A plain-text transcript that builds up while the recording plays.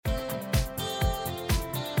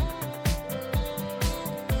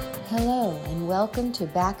welcome to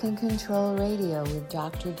Back in Control Radio with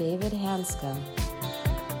Dr. David Hanscom.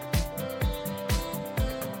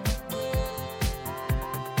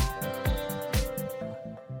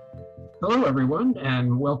 Hello, everyone,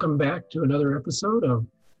 and welcome back to another episode of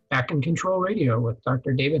Back in Control Radio with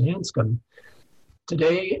Dr. David Hanscom.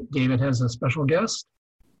 Today, David has a special guest,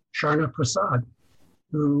 Sharna Prasad,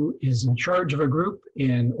 who is in charge of a group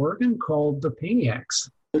in Oregon called the Painiacs.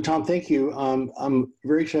 So, Tom, thank you. I'm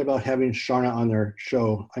very excited about having Sharna on their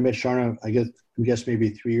show. I met Sharna, I guess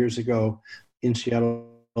maybe 3 years ago in Seattle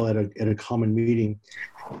at a common meeting.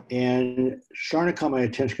 And Sharna caught my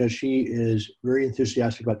attention because she is very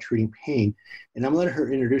enthusiastic about treating pain. And I'm going to let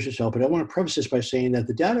her introduce herself, but I want to preface this by saying that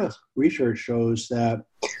the data research shows that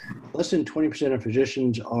less than 20% of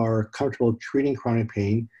physicians are comfortable treating chronic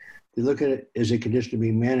pain. They look at it as a condition to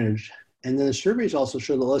be managed. And then the surveys also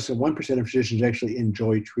show that less than 1% of physicians actually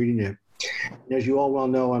enjoy treating it. And as you all well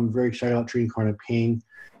know, I'm very excited about treating chronic pain.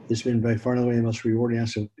 It's been by far and away the most rewarding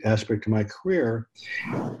aspect of my career.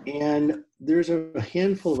 And there's a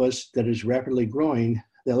handful of us that is rapidly growing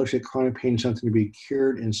that looks at chronic pain as something to be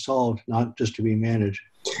cured and solved, not just to be managed.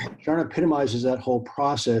 Sharna epitomizes that whole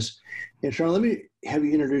process. And Sharna, let me have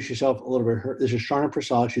you introduce yourself a little bit. This is Sharna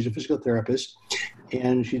Prasad. She's a physical therapist,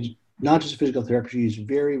 and she's not just a physical therapist, she's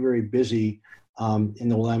very, very busy in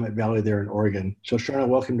the Willamette Valley there in Oregon. So Sharna,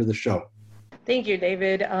 welcome to the show. Thank you,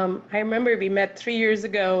 David. I remember we met 3 years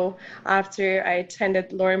ago after I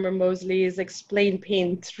attended Lorimer Mosley's Explain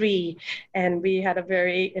Pain 3, and we had a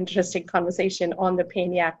very interesting conversation on the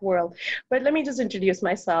Painiac world. But let me just introduce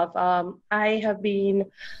myself. I have been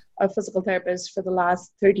a physical therapist for the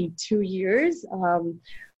last 32 years.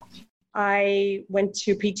 I went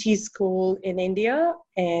to PT school in India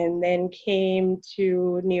and then came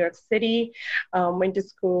to New York City, went to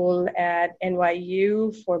school at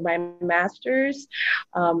NYU for my master's,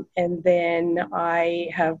 and then I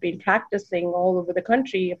have been practicing all over the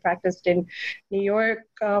country. I practiced in New York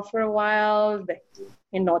for a while,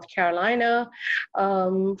 in North Carolina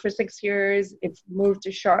for 6 years. I've moved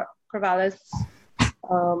to Corvallis,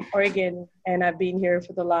 Oregon, and I've been here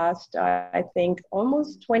for the last, I think,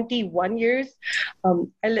 almost 21 years.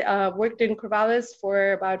 I worked in Corvallis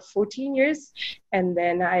for about 14 years, and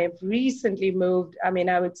then I've recently moved,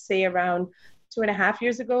 I would say around 2.5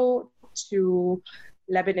 years ago, to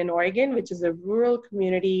Lebanon, Oregon, which is a rural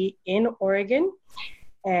community in Oregon,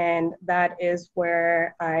 and that is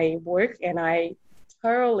where I work, and I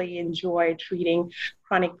thoroughly enjoy treating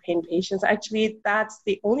chronic pain patients. Actually, that's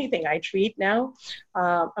the only thing I treat now.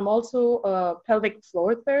 I'm also a pelvic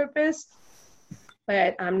floor therapist,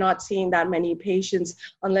 but I'm not seeing that many patients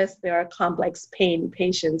unless they are complex pain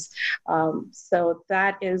patients. So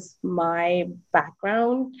that is my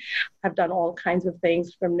background. I've done all kinds of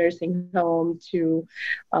things from nursing home to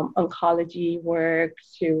oncology work,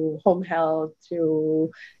 to home health, to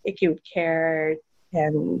acute care,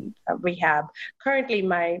 and rehab. Currently,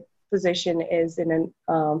 my position is in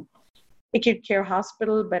an acute care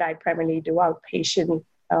hospital, but I primarily do outpatient,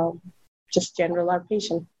 just general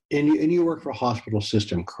outpatient. And you work for a hospital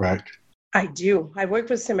system, correct? I do. I work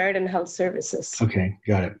with Samaritan Health Services. Okay,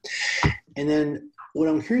 got it. And then what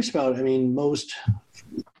I'm curious about, most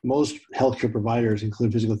healthcare providers,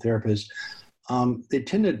 including physical therapists, they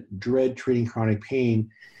tend to dread treating chronic pain.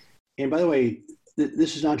 And by the way,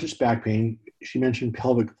 this is not just back pain. She mentioned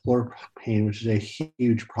pelvic floor pain, which is a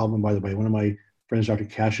huge problem, by the way. One of my friends, Dr.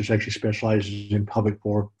 Cassius, actually specializes in pelvic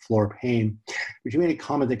floor pain. But you made a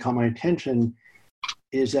comment that caught my attention,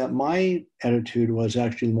 is that my attitude was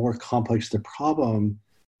actually the more complex the problem,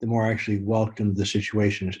 the more I actually welcomed the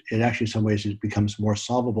situation. It actually, in some ways, it becomes more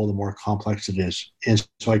solvable the more complex it is. And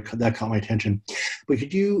so that caught my attention. But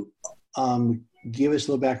could you give us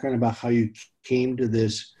a little background about how you came to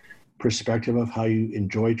this perspective of how you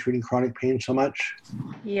enjoy treating chronic pain so much?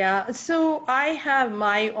 Yeah, so I have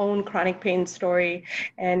my own chronic pain story,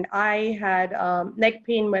 and I had neck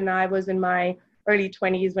pain when I was in my early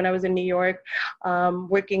 20s, when I was in New York,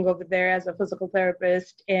 working over there as a physical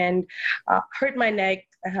therapist, and hurt my neck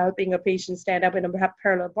helping a patient stand up in a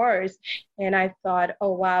parallel bars. And I thought,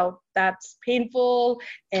 oh, wow, that's painful.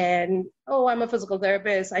 And, oh, I'm a physical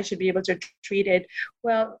therapist, I should be able to treat it.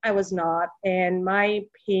 Well, I was not. And my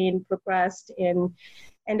pain progressed and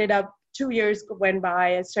ended up 2 years went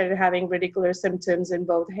by. I started having radicular symptoms in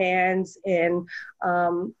both hands and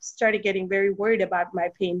started getting very worried about my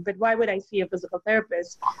pain. But why would I see a physical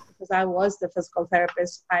therapist? Because I was the physical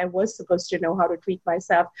therapist. I was supposed to know how to treat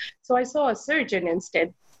myself. So I saw a surgeon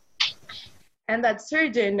instead. And that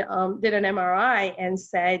surgeon did an MRI and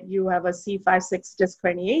said, you have a C5-6 disc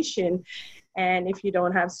herniation. And if you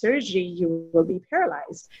don't have surgery, you will be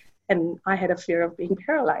paralyzed. and I had a fear of being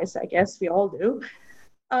paralyzed. I guess we all do.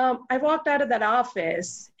 I walked out of that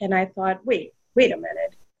office and I thought, wait a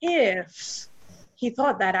minute. If he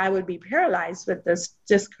thought that I would be paralyzed with this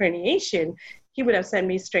disc herniation, he would have sent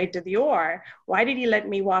me straight to the OR. Why did he let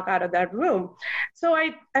me walk out of that room? So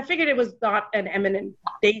I figured it was not an imminent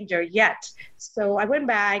danger yet. So I went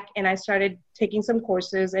back and I started taking some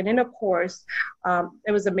courses. And in a course,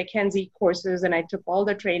 it was a McKenzie courses, and I took all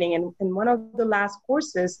the training. And in one of the last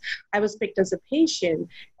courses, I was picked as a patient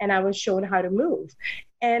and I was shown how to move.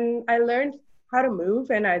 And I learned how to move,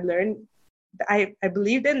 and I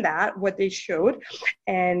believed in that, what they showed.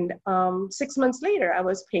 And 6 months later, I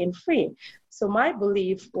was pain-free. So my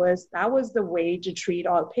belief was that was the way to treat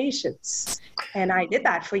all patients. And I did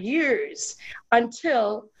that for years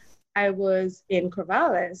until I was in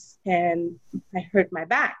Corvallis and I hurt my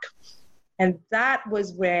back. And that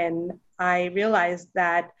was when I realized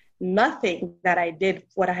that nothing that I did,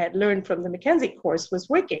 what I had learned from the McKenzie course, was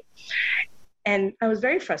working. And I was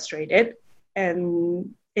very frustrated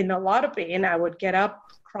and in a lot of pain. I would get up,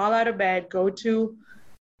 crawl out of bed, go to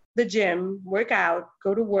the gym, work out,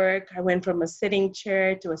 go to work. I went from a sitting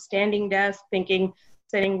chair to a standing desk, thinking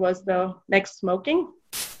sitting was the next smoking.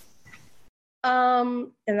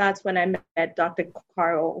 And that's when I met Dr.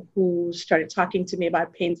 Cuccaro, who started talking to me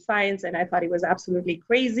about pain science. And I thought he was absolutely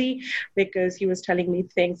crazy because he was telling me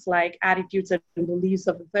things like attitudes and beliefs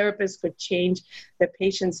of the therapist could change the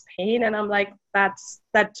patient's pain. And I'm like, that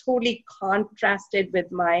totally contrasted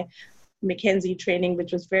with my McKenzie training,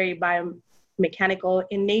 which was very biomechanical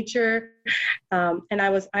in nature. And I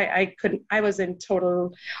was in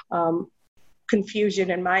total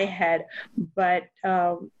confusion in my head. But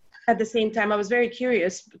at the same time, I was very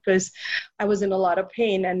curious because I was in a lot of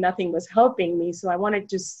pain and nothing was helping me. So I wanted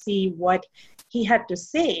to see what he had to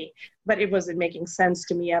say, but it wasn't making sense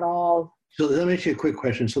to me at all. So let me ask you a quick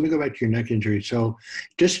question. So let me go back to your neck injury. So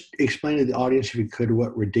just explain to the audience, if you could,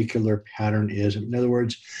 what radicular pattern is. In other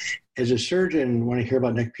words, as a surgeon, when I hear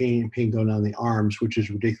about neck pain going down the arms, which is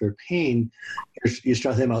radicular pain, you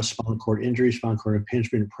start thinking about spinal cord injury, spinal cord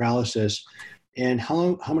impingement, paralysis. And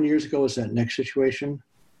how many years ago was that neck situation?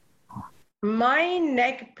 My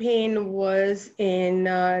neck pain was in,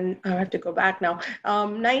 I have to go back now,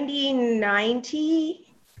 1990.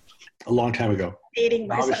 A long time ago. Dating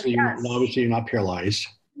myself, obviously, yes. Obviously, you're not paralyzed.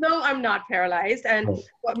 No, I'm not paralyzed. And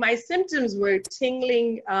what my symptoms were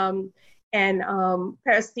tingling and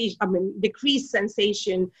paresthesia, decreased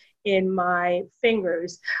sensation in my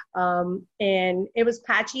fingers. And it was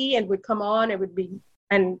patchy and would come on, it would be,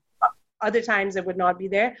 and other times it would not be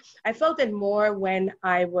there. I felt it more when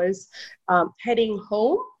I was heading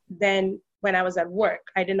home than when I was at work.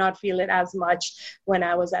 I did not feel it as much when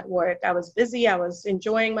I was at work. I was busy, I was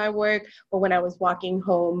enjoying my work, but when I was walking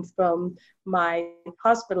home from my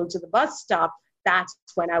hospital to the bus stop, that's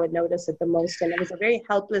when I would notice it the most. And it was a very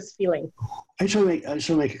helpless feeling. I just want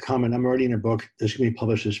to make a comment. I'm writing a book that's going to be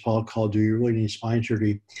published this fall called Do You Really Need Spine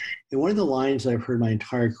Surgery? And one of the lines that I've heard my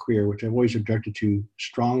entire career, which I've always objected to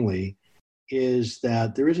strongly, is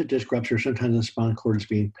that there is a disc rupture. Sometimes the spinal cord is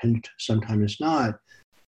being pinched, sometimes it's not.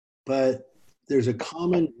 But there's a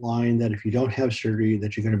common line that if you don't have surgery,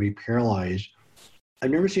 that you're going to be paralyzed.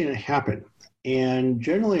 I've never seen it happen. And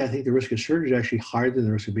generally, I think the risk of surgery is actually higher than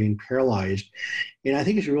the risk of being paralyzed. And I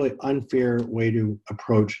think it's a really unfair way to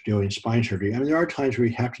approach doing spine surgery. I mean, there are times where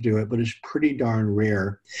you have to do it, but it's pretty darn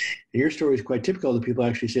rare. And your story is quite typical that people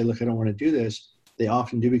actually say, look, I don't want to do this. They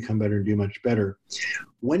often do become better and do much better.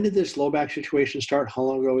 When did this low back situation start? How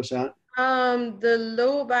long ago was that? The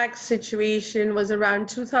low back situation was around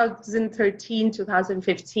 2013,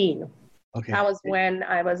 2015. Okay. That was when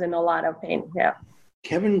I was in a lot of pain. Yeah.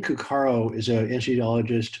 Kevin Cuccaro is an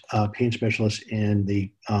anesthesiologist, pain specialist in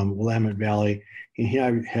the Willamette Valley. He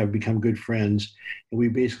and I have become good friends, and we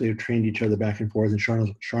basically have trained each other back and forth. And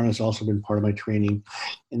Sharna's also been part of my training.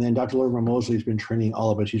 And then Dr. Lorimer Mosley has been training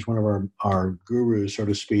all of us. He's one of our gurus, so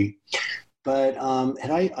to speak. But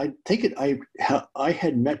I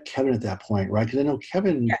had met Kevin at that point, right? Because I know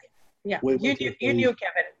Kevin. Yeah. You knew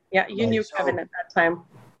Kevin. Yeah, you knew Kevin at that time.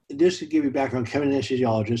 Just to give you background, Kevin is an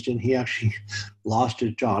anesthesiologist, and he actually lost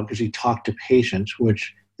his job because he talked to patients,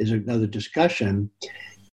 which is another discussion.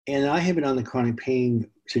 And I have been on the chronic pain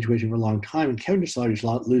situation for a long time, and Kevin just thought he was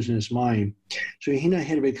losing his mind. So he and I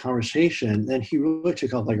had a big conversation, and he really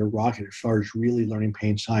took off like a rocket as far as really learning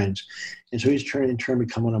pain science. And so he's in turn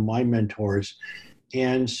become one of my mentors.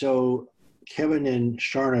 And so Kevin and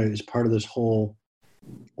Sharna is part of this whole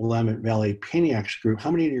Willamette Valley Painiacs group.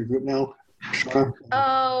 How many in your group now?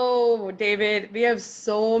 Oh, David, we have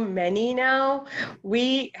so many now.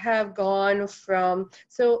 We have gone from,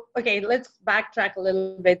 okay, let's backtrack a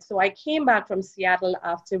little bit. So I came back from Seattle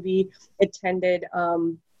after we attended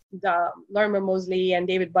the Lorimer Mosley and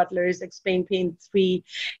David Butler's Explain Pain 3,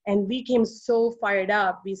 and we came so fired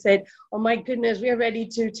up. We said, oh my goodness, we are ready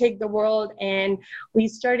to take the world. And we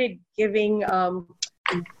started giving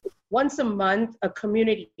once a month a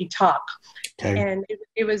community talk. Okay. And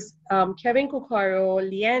it was Kevin Cuccaro,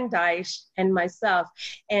 Leanne Deich, and myself.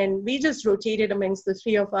 And we just rotated amongst the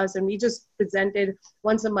three of us, and we just presented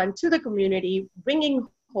once a month to the community, bringing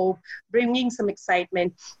hope, bringing some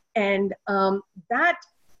excitement. And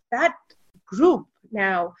that group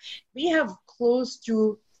now, we have close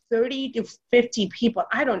to 30 to 50 people.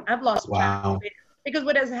 I've lost track of it. Because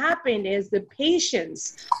what has happened is the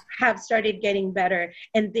patients have started getting better,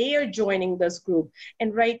 and they are joining this group.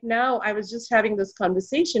 And right now, I was just having this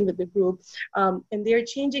conversation with the group, and they're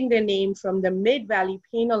changing their name from the Mid-Valley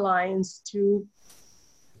Pain Alliance to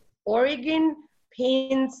Oregon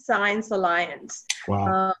Pain Science Alliance.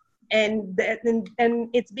 Wow. And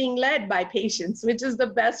it's being led by patients, which is the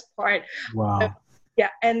best part. Wow. Yeah,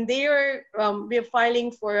 and we're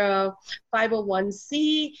filing for a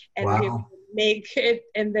 501c, and we're make it.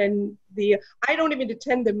 And then I don't even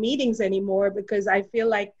attend the meetings anymore because I feel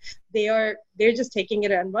like they're just taking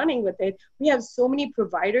it and running with it. We have so many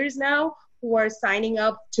providers now who are signing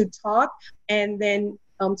up to talk, and then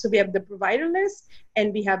so we have the provider list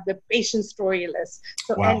and we have the patient story list.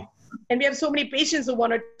 So and we have so many patients who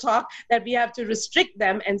want to talk that we have to restrict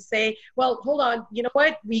them and say, well, hold on, you know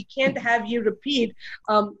what? We can't have you repeat.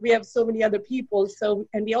 We have so many other people. So,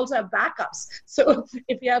 and we also have backups. So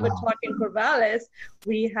if you have a talk in Corvallis,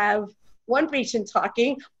 we have one patient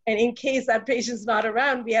talking, and in case that patient's not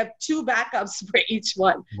around, we have two backups for each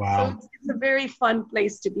one. Wow. So it's a very fun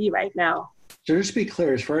place to be right now. So just to be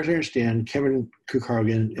clear, as far as I understand, Kevin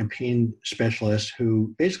Cuccaro, a pain specialist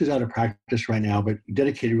who basically is out of practice right now, but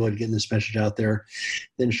dedicated really to getting this message out there.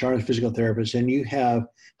 Then Sharna's physical therapist. And you have,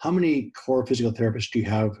 how many core physical therapists do you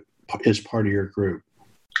have as part of your group?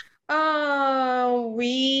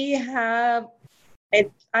 We have,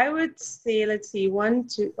 I would say, let's see,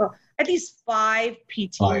 at least 5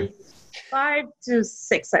 PTs, 5 to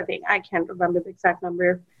 6, I think. I can't remember the exact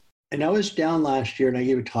number. And I was down last year and I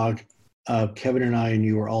gave a talk. Kevin and I and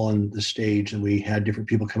you were all on the stage, and we had different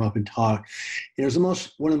people come up and talk. And it was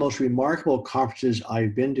one of the most remarkable conferences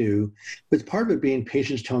I've been to, with part of it being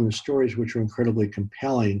patients telling the stories, which were incredibly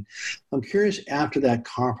compelling. I'm curious, after that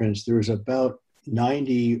conference, there was about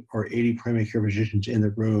 90 or 80 primary care physicians in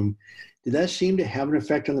the room. Did that seem to have an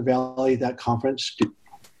effect on the Valley, that conference?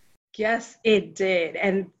 Yes, it did.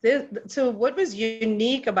 And so what was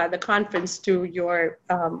unique about the conference, to your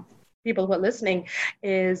people who are listening,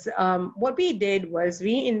 is what we did was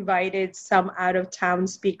we invited some out-of-town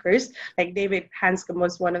speakers, like David Hanscom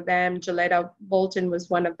was one of them, Joletta Bolton was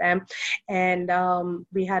one of them, and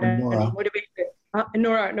we had a motivator.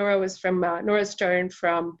 Nora was from, Nora Stern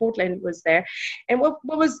from Portland was there. And what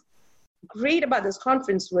was great about this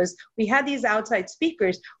conference was we had these outside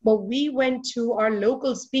speakers, but we went to our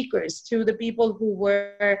local speakers, to the people who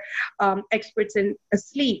were experts in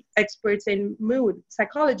sleep, experts in mood,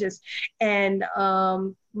 psychologists, and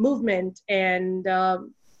movement and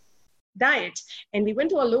diet. And we went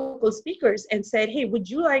to our local speakers and said, hey, would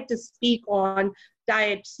you like to speak on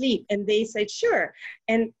diet, sleep? And they said, sure.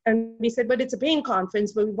 And we said, but it's a pain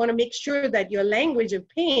conference, but we want to make sure that your language of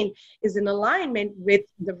pain is in alignment with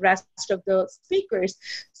the rest of the speakers.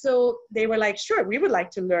 So they were like, sure, we would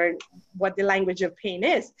like to learn what the language of pain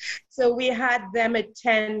is. So we had them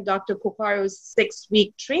attend Dr. Cuccaro's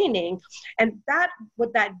 6-week training. And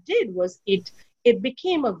what that did was it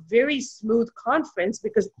became a very smooth conference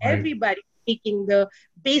because everybody speaking the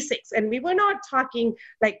basics. And we were not talking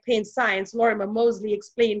like pain science, Lorimer Mosley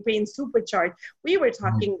explained pain supercharged. We were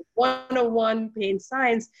talking 101 pain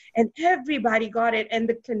science, and everybody got it. And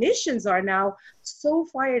the clinicians are now so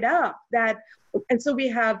fired up and so we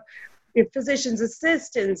have physicians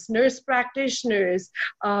assistants, nurse practitioners,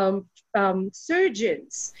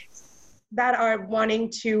 surgeons that are wanting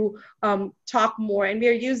to talk more. And we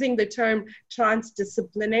are using the term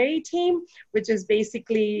transdisciplinary team, which is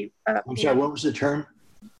basically... I'm sorry, what was the term?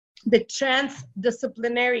 The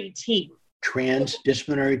transdisciplinary team.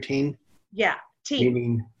 Transdisciplinary team? Yeah,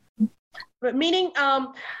 team. Meaning,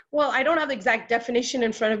 well, I don't have the exact definition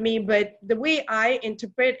in front of me, but the way I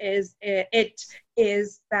interpret is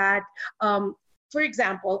that... for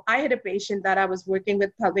example, I had a patient that I was working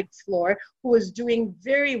with pelvic floor who was doing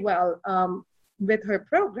very well with her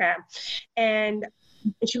program. And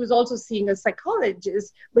and she was also seeing a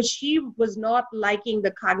psychologist, but she was not liking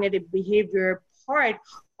the cognitive behavior part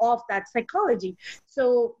of that psychology.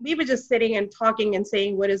 So we were just sitting and talking and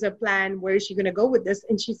saying, what is her plan? Where is she going to go with this?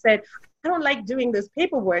 And she said, I don't like doing this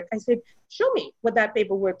paperwork. I said, show me what that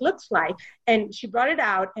paperwork looks like. And she brought it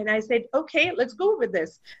out. And I said, okay, let's go with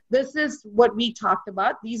this. This is what we talked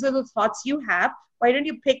about. These are the thoughts you have. Why don't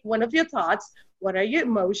you pick one of your thoughts? What are your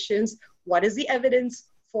emotions? What is the evidence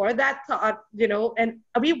for that thought? And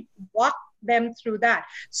we walked them through that.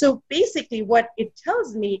 So basically what it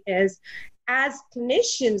tells me is, as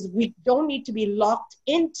clinicians, we don't need to be locked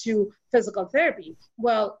into physical therapy.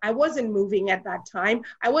 Well, I wasn't moving at that time.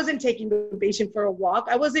 I wasn't taking the patient for a walk.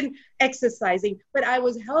 I wasn't exercising, but I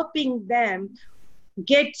was helping them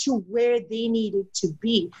get to where they needed to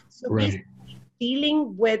be. So Right.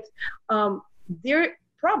 dealing with their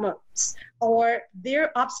problems or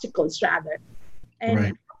their obstacles rather, and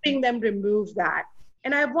Right. helping them remove that.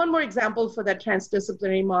 And I have one more example for that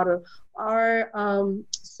transdisciplinary model. Our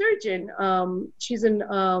surgeon, she's an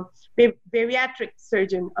bariatric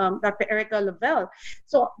surgeon, Dr. Erica Lavelle.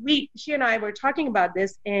 So she and I were talking about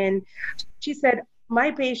this, and she said, my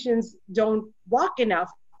patients don't walk enough.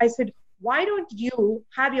 I said, why don't you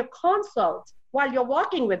have your consult while you're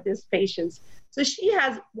walking with these patients? So she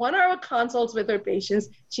has 1 hour consults with her patients.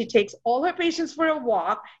 She takes all her patients for a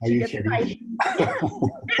walk. Are you kidding? Yeah,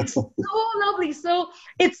 it's so lovely. So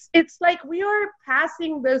it's like we are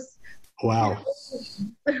passing this. Wow.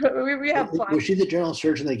 We have fun. Was she the general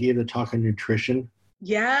surgeon that gave the talk on nutrition?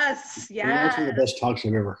 Yes, I mean, that's one of the best talks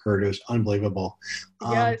I've ever heard. It was unbelievable.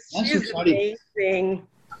 Yes, she's amazing.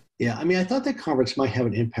 Yeah, I mean, I thought that conference might have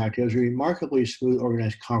an impact. It was a remarkably smooth,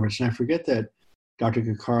 organized conference. And I forget that Dr.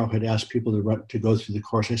 Cuccaro had asked people to go through the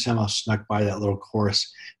course. I somehow snuck by that little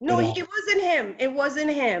course. No, it wasn't him. It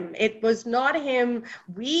wasn't him. It was not him.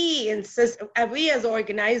 We as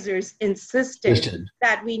organizers insisted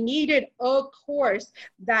that we needed a course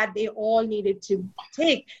that they all needed to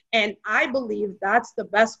take. And I believe that's the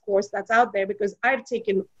best course that's out there, because I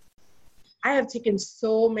have taken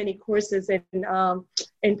so many courses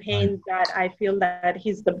in pain that I feel that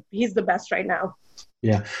he's the best right now.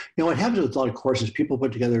 Yeah. What happens with a lot of courses, people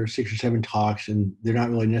put together 6 or 7 talks and they're not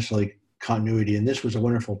really necessarily continuity. And this was a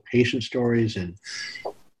wonderful patient stories and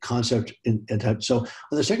concept. So on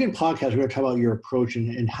the second podcast, we're going to talk about your approach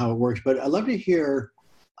and how it works. But I'd love to hear,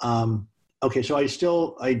 okay, so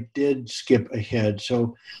I did skip ahead.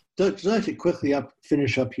 So I'd like to quickly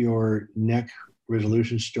finish up your neck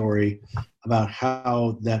resolution story about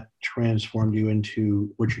how that transformed you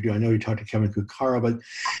into what you do. I know you talked to Kevin Cuccaro, but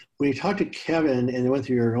when you talked to Kevin and went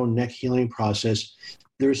through your own neck healing process,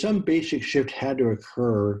 there was some basic shift had to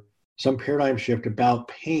occur, some paradigm shift about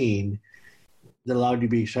pain that allowed you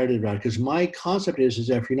to be excited about it. Because my concept is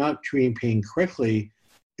that if you're not treating pain correctly,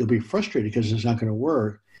 you'll be frustrated because it's not going to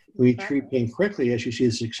work. When you treat pain correctly, as you see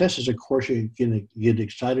the successes, of course, you're going to get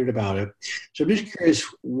excited about it. So I'm just curious,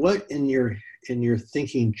 what in your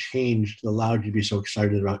thinking changed that allowed you to be so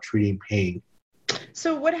excited about treating pain?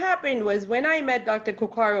 So what happened was, when I met Dr.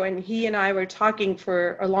 Cuccaro and he and I were talking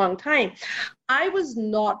for a long time, I was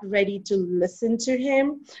not ready to listen to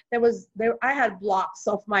him. I had blocks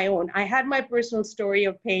of my own. I had my personal story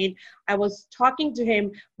of pain. I was talking to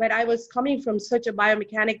him, but I was coming from such a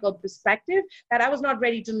biomechanical perspective that I was not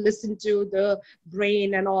ready to listen to the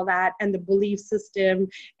brain and all that, and the belief system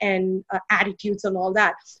and attitudes and all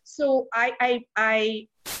that. So I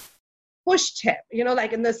pushed him,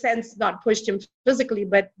 like in the sense, not pushed him physically,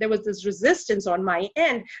 but there was this resistance on my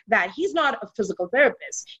end that he's not a physical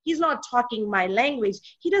therapist. He's not talking my language.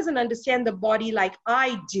 He doesn't understand the body like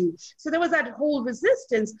I do. So there was that whole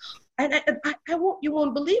resistance. And you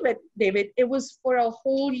won't believe it, David. It was for a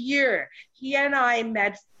whole year. He and I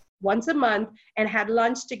met once a month and had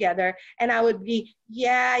lunch together. And I would be,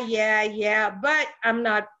 yeah, but I'm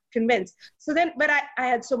not convinced. So then, but I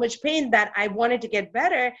had so much pain that I wanted to get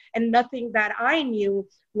better, and nothing that I knew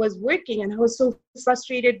was working. And I was so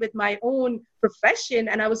frustrated with my own profession,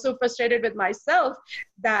 and I was so frustrated with myself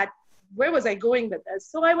that where was I going with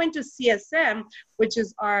this? So I went to CSM, which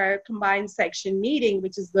is our combined section meeting,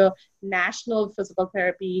 which is the National Physical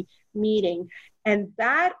Therapy meeting. And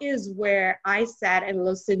that is where I sat and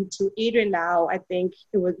listened to Adrian Lau. I think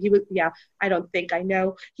I don't think I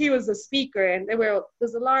know. He was a speaker, and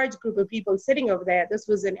there's a large group of people sitting over there. This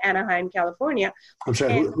was in Anaheim, California. I'm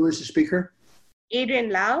sorry, who is the speaker? Adrian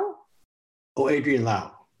Lau. Oh, Adrian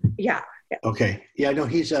Lau. Yeah. Okay. Yeah, no,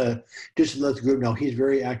 he's just to let the group know, he's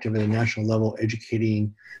very active at a national level,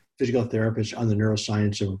 educating physical therapists on the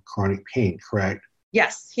neuroscience of chronic pain, correct?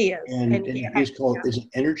 Yes, he is. And he's called, is it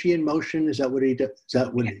Energy in Motion? Is that what he does? Is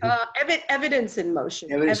that what Evidence in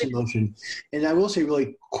Motion. Evidence in Motion. And I will say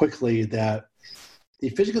really quickly that the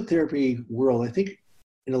physical therapy world, I think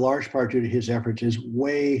in a large part due to his efforts, is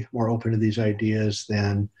way more open to these ideas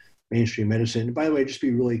than mainstream medicine. And by the way, just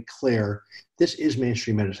to be really clear, this is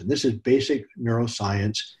mainstream medicine. This is basic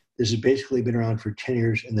neuroscience. This has basically been around for 10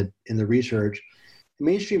 years in the research.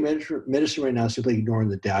 Mainstream medicine right now is simply ignoring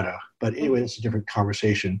the data. But anyway, that's a different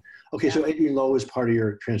conversation. Okay, so Adrian Lowe was part of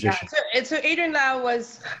your transition. Yeah, so Adrian Lowe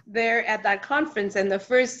was there at that conference, and the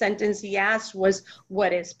first sentence he asked was,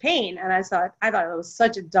 "What is pain?" And I thought it was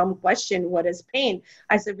such a dumb question. What is pain?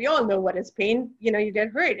 I said, we all know what is pain. You know, you get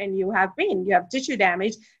hurt and you have pain. You have tissue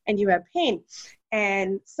damage and you have pain.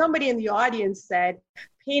 And somebody in the audience said,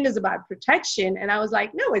 pain is about protection. And I was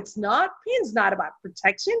like, no, it's not. Pain's not about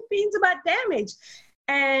protection. Pain's about damage.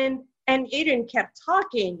 And Adrian kept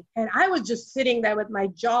talking, and I was just sitting there with my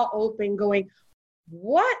jaw open going,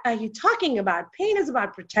 what are you talking about? Pain is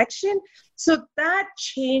about protection. So that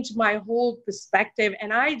changed my whole perspective,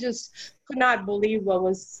 and I just could not believe what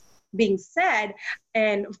was being said.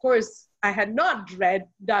 And of course, I had not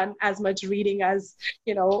done as much reading as,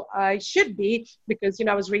 I should be, because,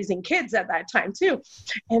 I was raising kids at that time too.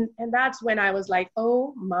 And that's when I was like,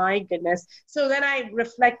 oh my goodness. So then I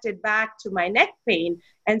reflected back to my neck pain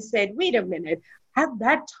and said, wait a minute. At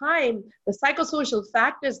that time, the psychosocial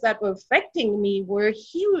factors that were affecting me were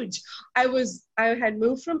huge. I had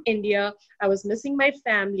moved from India. I was missing my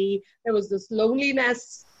family. There was this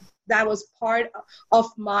loneliness that was part of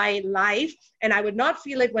my life. And I would not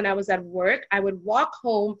feel it when I was at work. I would walk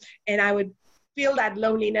home and I would feel that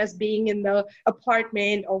loneliness being in the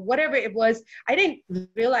apartment or whatever it was. I didn't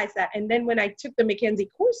realize that. And then when I took the McKenzie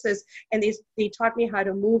courses and they taught me how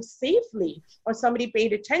to move safely, or somebody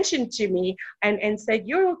paid attention to me and said,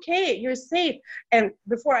 you're okay, you're safe. And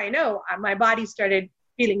before I know, my body started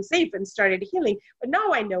feeling safe and started healing. But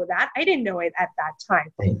now I know that. I didn't know it at that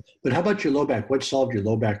time. But how about your low back? What solved your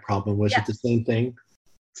low back problem? Was it the same thing?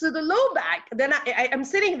 So the low back, then I'm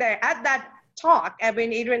sitting there at that talk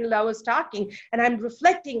when Adrian Lowe was talking, and I'm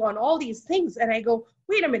reflecting on all these things, and I go,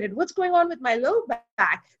 wait a minute, what's going on with my low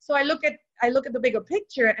back? So I look at the bigger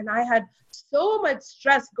picture, and I had so much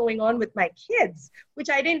stress going on with my kids, which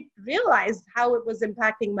I didn't realize how it was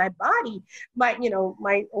impacting my body.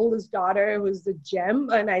 My oldest daughter was the gem,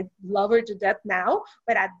 and I love her to death now,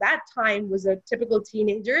 but at that time was a typical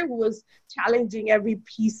teenager who was challenging every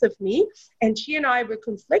piece of me, and she and I were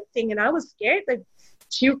conflicting, and I was scared that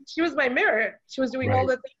she was my mirror. She was doing all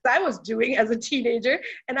the things I was doing as a teenager,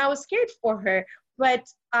 and I was scared for her. But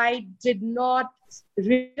I did not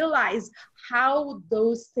realize how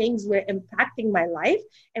those things were impacting my life.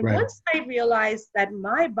 And once I realized that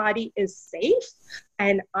my body is safe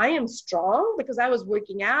and I am strong because I was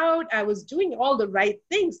working out, I was doing all the right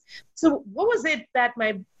things. So what was it that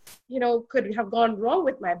could have gone wrong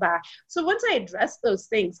with my back? So once I addressed those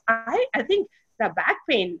things, I think that back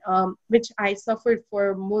pain, which I suffered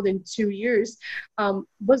for more than 2 years,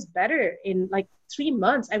 was better in like 3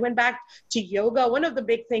 months. I went back to yoga. One of the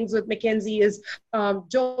big things with McKenzie is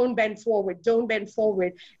don't bend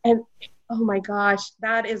forward. And oh my gosh,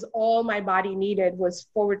 that is all my body needed was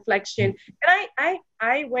forward flexion. And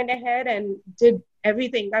I went ahead and did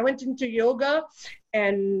everything. I went into yoga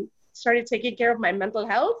and started taking care of my mental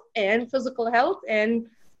health and physical health and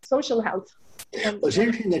social health. Well, it's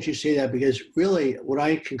interesting that you say that, because really what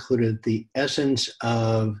I concluded, the essence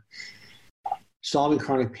of solving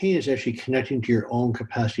chronic pain is actually connecting to your own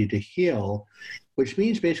capacity to heal, which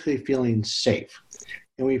means basically feeling safe.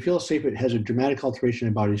 And when you feel safe, it has a dramatic alteration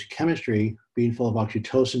in the body's chemistry, being full of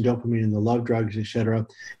oxytocin, dopamine, and the love drugs, etc.,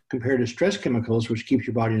 compared to stress chemicals, which keeps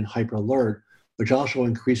your body in hyper alert, which also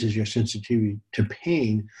increases your sensitivity to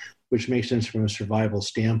pain, which makes sense from a survival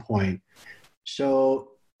standpoint. So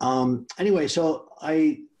anyway,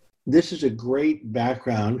 this is a great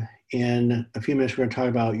background. In a few minutes, we're going to talk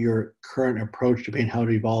about your current approach to pain, how it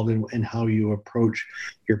evolved, and how you approach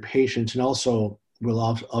your patients. And also, we'll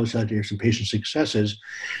obviously have to hear some patient successes.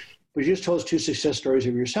 But you just told us 2 success stories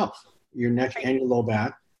of yourself, your neck and your low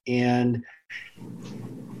back. And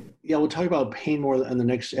yeah, we'll talk about pain more in the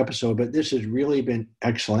next episode, but this has really been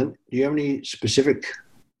excellent. Do you have any specific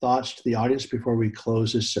thoughts to the audience before we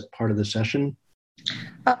close this part of the session?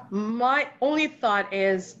 My only thought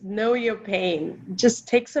is know your pain. Just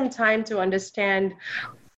take some time to understand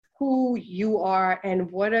who you are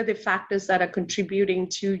and what are the factors that are contributing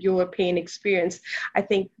to your pain experience. I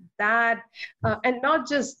think that, and not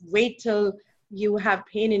just wait till you have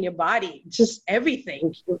pain in your body, just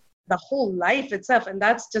everything. the whole life itself. And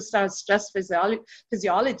that's just our stress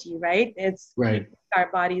physiology, right? It's right. Our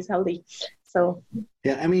body's healthy. So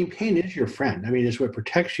yeah, I mean, pain is your friend. I mean, it's what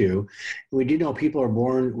protects you. We do know people are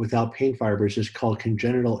born without pain fibers. It's called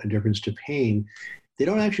congenital indifference to pain. They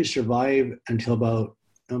don't actually survive until about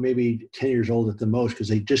maybe 10 years old at the most, because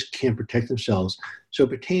they just can't protect themselves. So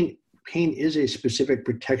pain is a specific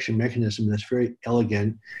protection mechanism that's very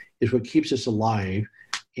elegant. It's what keeps us alive.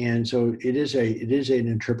 And so it is an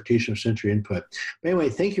interpretation of sensory input. But anyway,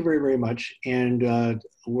 thank you very, very much. And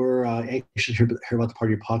we're anxious to hear about the part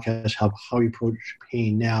of your podcast, how you approach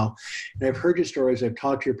pain now. And I've heard your stories, I've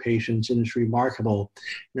talked to your patients, and it's remarkable.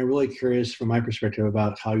 And I'm really curious from my perspective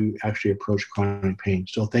about how you actually approach chronic pain.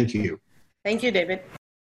 So thank you. Thank you, David.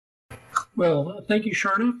 Well, thank you,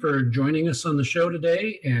 Sharna, for joining us on the show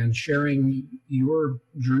today and sharing your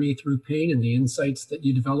journey through pain and the insights that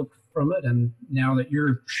you developed from it, and now that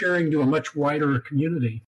you're sharing to a much wider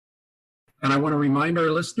community. And I want to remind our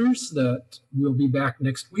listeners that we'll be back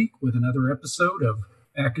next week with another episode of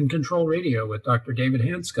Back in Control Radio with Dr. David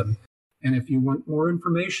Hanscom. And if you want more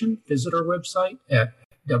information, visit our website at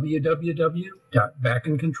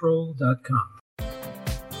www.backincontrol.com.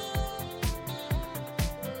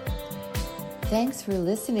 Thanks for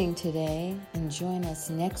listening today, and join us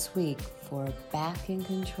next week for Back in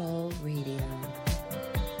Control Radio.